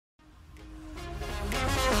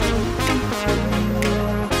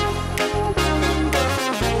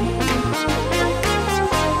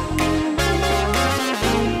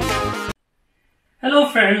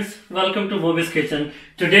friends, welcome to Moby's Kitchen.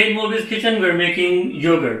 Today in Moby's Kitchen we're making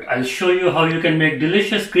yogurt. I'll show you how you can make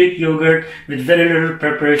delicious Greek yogurt with very little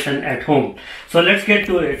preparation at home. So let's get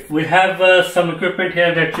to it. We have some equipment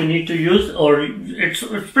here that you need to use, or it's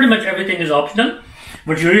pretty much everything is optional.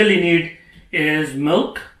 What you really need is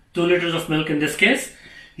milk, 2 liters of milk in this case.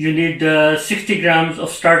 You need 60 grams of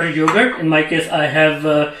starter yogurt. In my case, I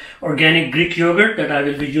have organic Greek yogurt that I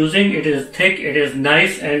will be using. It is thick, it is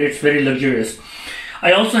nice, and it's very luxurious.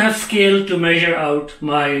 I also have scale to measure out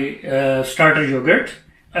my starter yogurt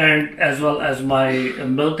and as well as my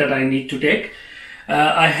milk that I need to take.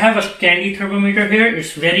 I have a candy thermometer here.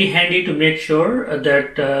 It's very handy to make sure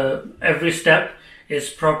that every step is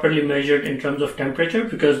properly measured in terms of temperature,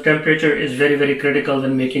 because temperature is very critical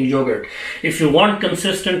when making yogurt. If you want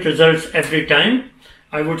consistent results every time,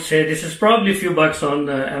 I would say this is probably a few bucks on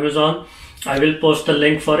Amazon. I will post a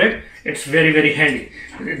link for it. It's very handy.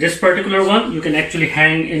 This particular one you can actually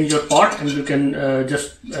hang in your pot, and you can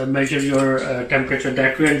just measure your temperature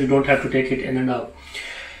that way, and you don't have to take it in and out.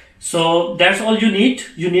 So that's all you need.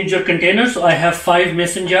 You need your containers. So I have 5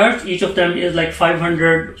 mason jars. Each of them is like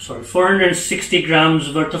 460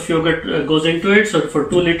 grams worth of yogurt goes into it. So for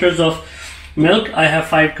 2 liters of milk, I have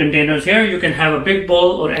 5 containers here. You can have a big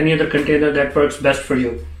bowl or any other container that works best for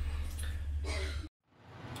you.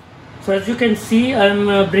 So as you can see,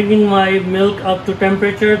 I'm bringing my milk up to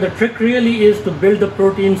temperature. The trick really is to build the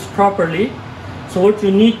proteins properly. So what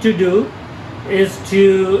you need to do is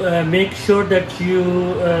to make sure that you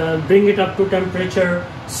bring it up to temperature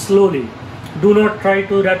slowly. Do not try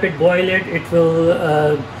to rapid boil it. It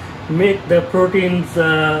will make the proteins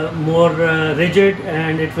more rigid,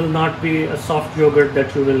 and it will not be a soft yogurt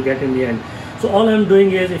that you will get in the end. So all I'm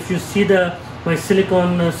doing is, if you see my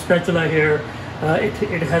silicone spatula here,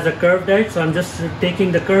 it has a curved edge, so I'm just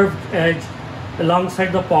taking the curved edge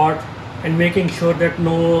alongside the pot and making sure that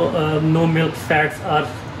no milk fats are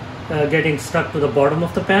getting stuck to the bottom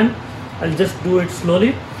of the pan. I'll just do it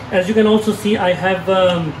slowly. As you can also see, I have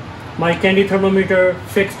my candy thermometer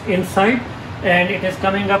fixed inside, and it is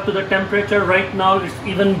coming up to the temperature. Right now it's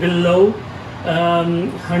even below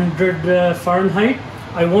 100 Fahrenheit.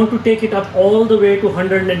 I want to take it up all the way to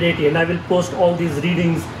 180, and I will post all these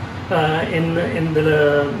readings in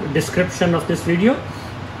the description of this video.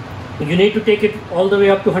 You need to take it all the way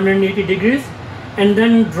up to 180 degrees and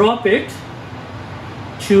then drop it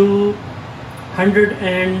to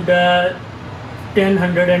 110,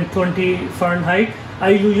 120 Fahrenheit.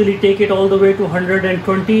 I usually take it all the way to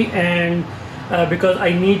 120, and because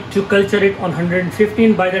I need to culture it on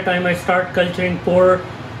 115. By the time I start culturing,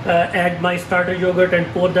 add my starter yogurt and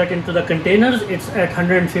pour that into the containers, it's at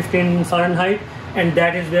 115 Fahrenheit, and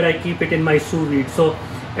that is where I keep it in my sous vide. So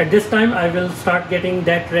at this time I will start getting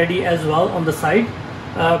that ready as well on the side.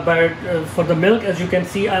 But for the milk, as you can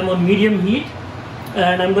see, I'm on medium heat,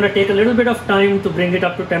 and I'm going to take a little bit of time to bring it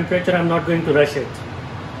up to temperature. I'm not going to rush it.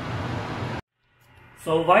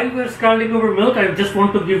 So while we're scalding over milk, I just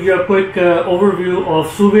want to give you a quick overview of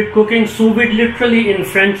sous vide cooking. Sous vide literally in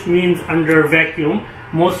French means under vacuum.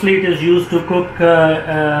 Mostly it is used to cook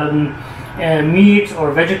meats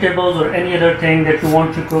or vegetables or any other thing that you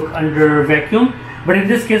want to cook under vacuum. But in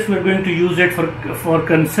this case, we're going to use it for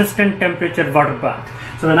consistent temperature water bath.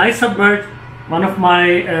 So when I submerge one of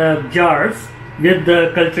my jars with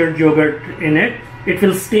the cultured yogurt in it, it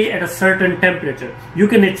will stay at a certain temperature. You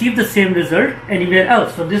can achieve the same result anywhere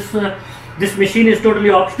else. So this machine is totally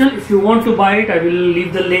optional. If you want to buy it, I will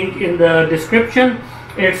leave the link in the description.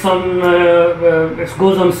 It's on it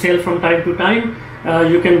goes on sale from time to time.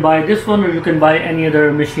 You can buy this one, or you can buy any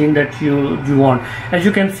other machine that you want. As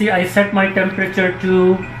you can see, I set my temperature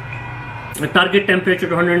to target temperature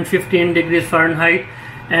to 115 degrees Fahrenheit,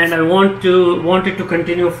 and I want it to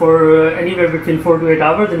continue for anywhere between 4 to 8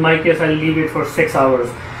 hours. In my case, I'll leave it for 6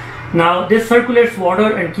 hours. Now this circulates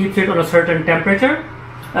water and keeps it on a certain temperature,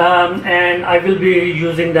 and I will be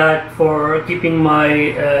using that for keeping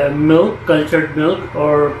my cultured milk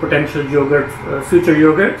or potential yogurt, future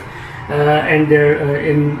yogurt. And they're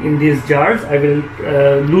in these jars. I will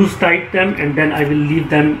loose tight them, and then I will leave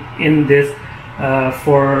them in this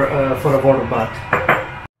for a water bath.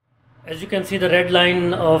 As you can see, the red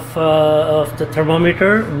line of the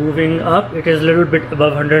thermometer moving up, it is a little bit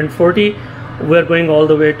above 140. We're going all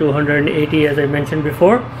the way to 180, as I mentioned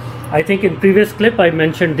before. I think in previous clip I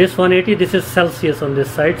mentioned this 180. This is Celsius on this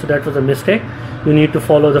side, so that was a mistake. You need to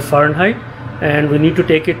follow the Fahrenheit, and we need to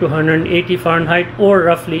take it to 180 Fahrenheit or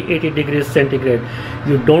roughly 80 degrees centigrade.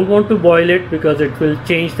 You don't want to boil it because it will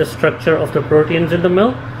change the structure of the proteins in the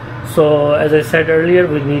milk. So as I said earlier,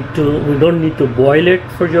 we don't need to boil it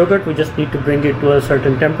for yogurt. We just need to bring it to a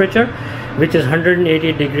certain temperature, which is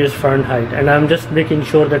 180 degrees Fahrenheit. And I'm just making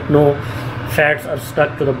sure that no fats are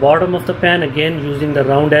stuck to the bottom of the pan. Again, using the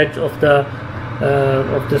round edge of the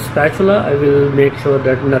spatula, I will make sure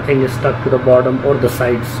that nothing is stuck to the bottom or the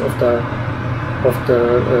sides of the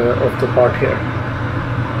pot here.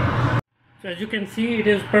 So as you can see, it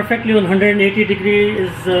is perfectly on 180 degrees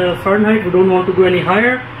Fahrenheit. We don't want to go any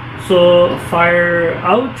higher. So fire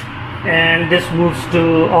out, and this moves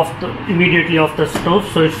to immediately off the stove,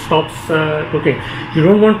 so it stops cooking. You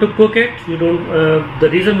don't want to cook it. You don't. The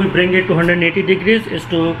reason we bring it to 180 degrees is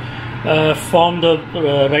to form the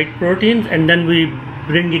right proteins, and then we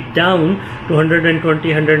bring it down to 120,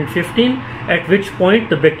 115, at which point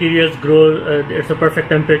the bacteria grow. It's a perfect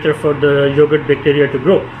temperature for the yogurt bacteria to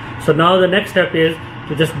grow. So now the next step is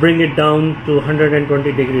to just bring it down to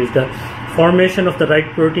 120 degrees. The formation of the right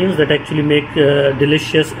proteins that actually make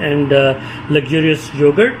delicious and luxurious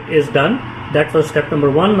yogurt is done. That was step number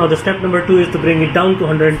 1. Now the step number 2 is to bring it down to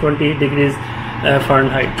 120 degrees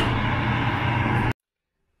Fahrenheit.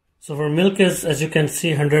 So for milk is, as you can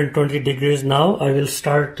see, 120 degrees now. I will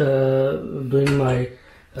start doing my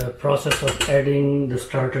process of adding the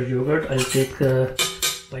starter yogurt. I'll take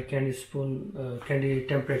my candy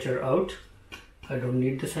temperature out. I don't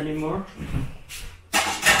need this anymore.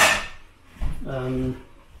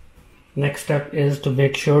 Next step is to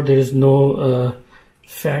make sure there is no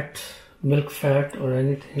milk fat or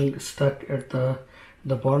anything stuck at the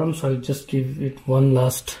bottom. So I'll just give it one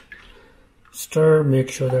last stir,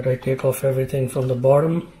 make sure that I take off everything from the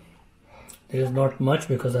bottom. There is not much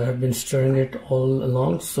because I have been stirring it all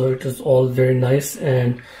along, so it is all very nice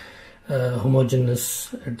and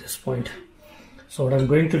homogeneous at this point. So what I'm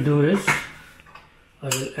going to do is I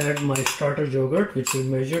will add my starter yogurt, which we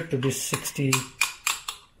measured to be 60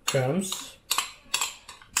 grams,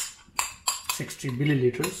 60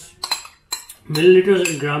 milliliters. Milliliters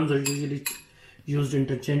and grams are usually used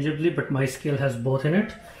interchangeably, but my scale has both in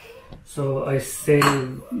it. So I say,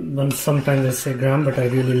 sometimes I say gram, but I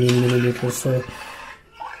really mean milliliters. So,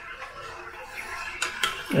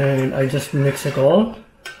 and I just mix it all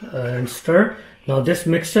and stir. Now this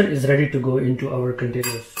mixture is ready to go into our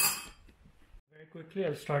containers. Very quickly,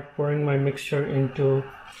 I'll start pouring my mixture into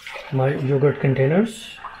my yogurt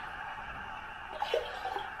containers.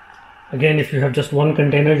 Again, if you have just one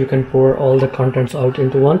container, you can pour all the contents out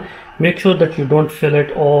into one. Make sure that you don't fill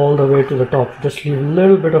it all the way to the top. Just leave a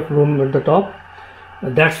little bit of room at the top.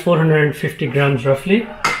 That's 450 grams roughly.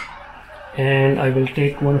 And I will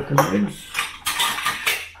take one of the lids.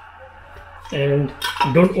 And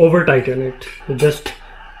don't over tighten it. You just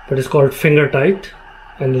what is called finger tight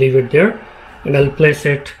and leave it there. And I'll place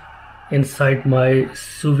it inside my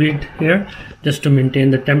sous vide here just to maintain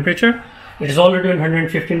the temperature. It is already on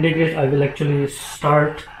 115 degrees. I will actually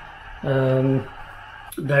start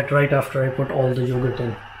that right after I put all the yogurt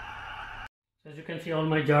in. As you can see, all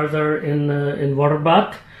my jars are in water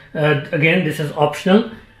bath. Again, this is optional.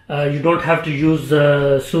 You don't have to use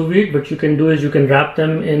sous vide. What you can do is you can wrap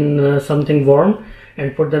them in something warm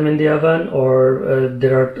and put them in the oven, or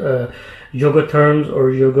there are yogurt therms or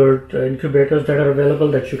yogurt incubators that are available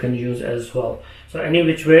that you can use as well. So any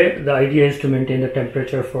which way, the idea is to maintain the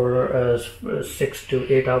temperature for 6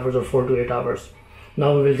 to 8 hours or 4 to 8 hours.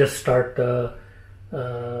 Now we will just start our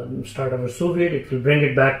sous vide. It will bring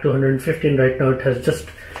it back to 115. Right now it has just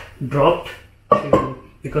dropped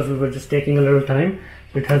because we were just taking a little time.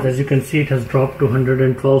 It has, as you can see, it has dropped to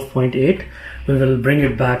 112.8. We will bring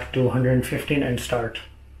it back to 115 and start.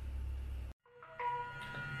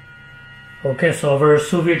 Okay, so our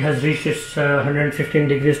sous vide has reached its 115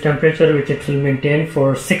 degrees temperature, which it will maintain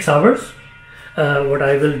for 6 hours. What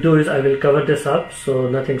I will do is I will cover this up so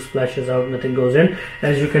nothing splashes out, nothing goes in.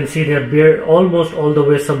 As you can see, they are almost all the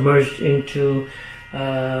way submerged into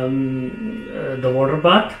the water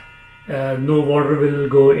bath. No water will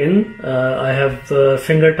go in. I have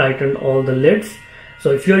finger tightened all the lids. So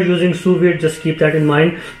if you are using sous vide, just keep that in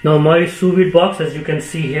mind. Now my sous vide box, as you can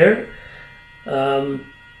see here,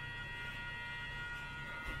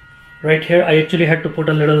 right here, I actually had to put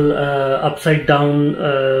a little upside down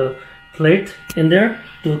plate in there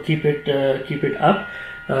to keep it up.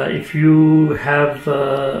 If you have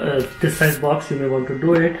this size box, you may want to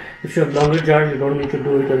do it. If you have longer jar, you don't need to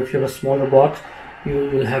do it. Or if you have a smaller box, you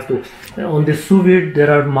will have to. On this sous vide,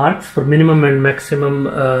 there are marks for minimum and maximum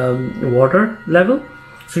water level.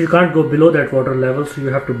 So you can't go below that water level. So you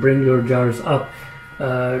have to bring your jars up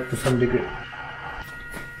to some degree.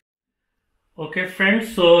 Okay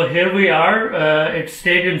friends, so here we are. It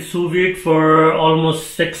stayed in sous vide for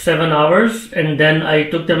almost 6-7 hours, and then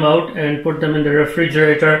I took them out and put them in the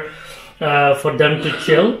refrigerator for them to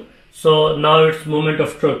chill. So now it's moment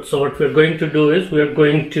of truth. So what we're going to do is we're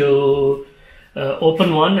going to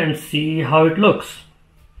open one and see how it looks.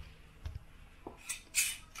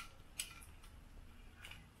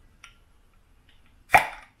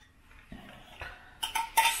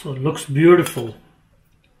 So it looks beautiful.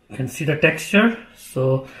 You can see the texture.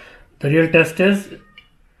 So the real test is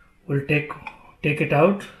we'll take it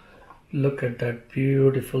out. Look at that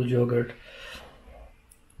beautiful yogurt.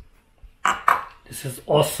 This is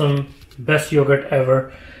awesome, best yogurt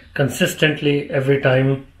ever, consistently every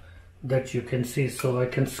time that you can see. So I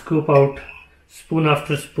can scoop out spoon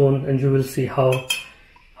after spoon and you will see how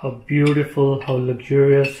beautiful, how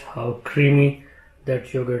luxurious, how creamy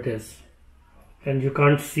that yogurt is. And you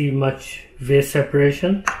can't see much waste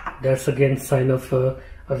separation. That's again sign of a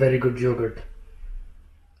very good yogurt.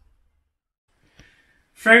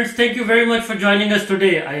 Friends, thank you very much for joining us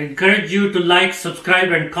today. I encourage you to like,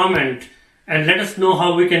 subscribe and comment, and let us know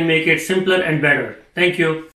how we can make it simpler and better. Thank you.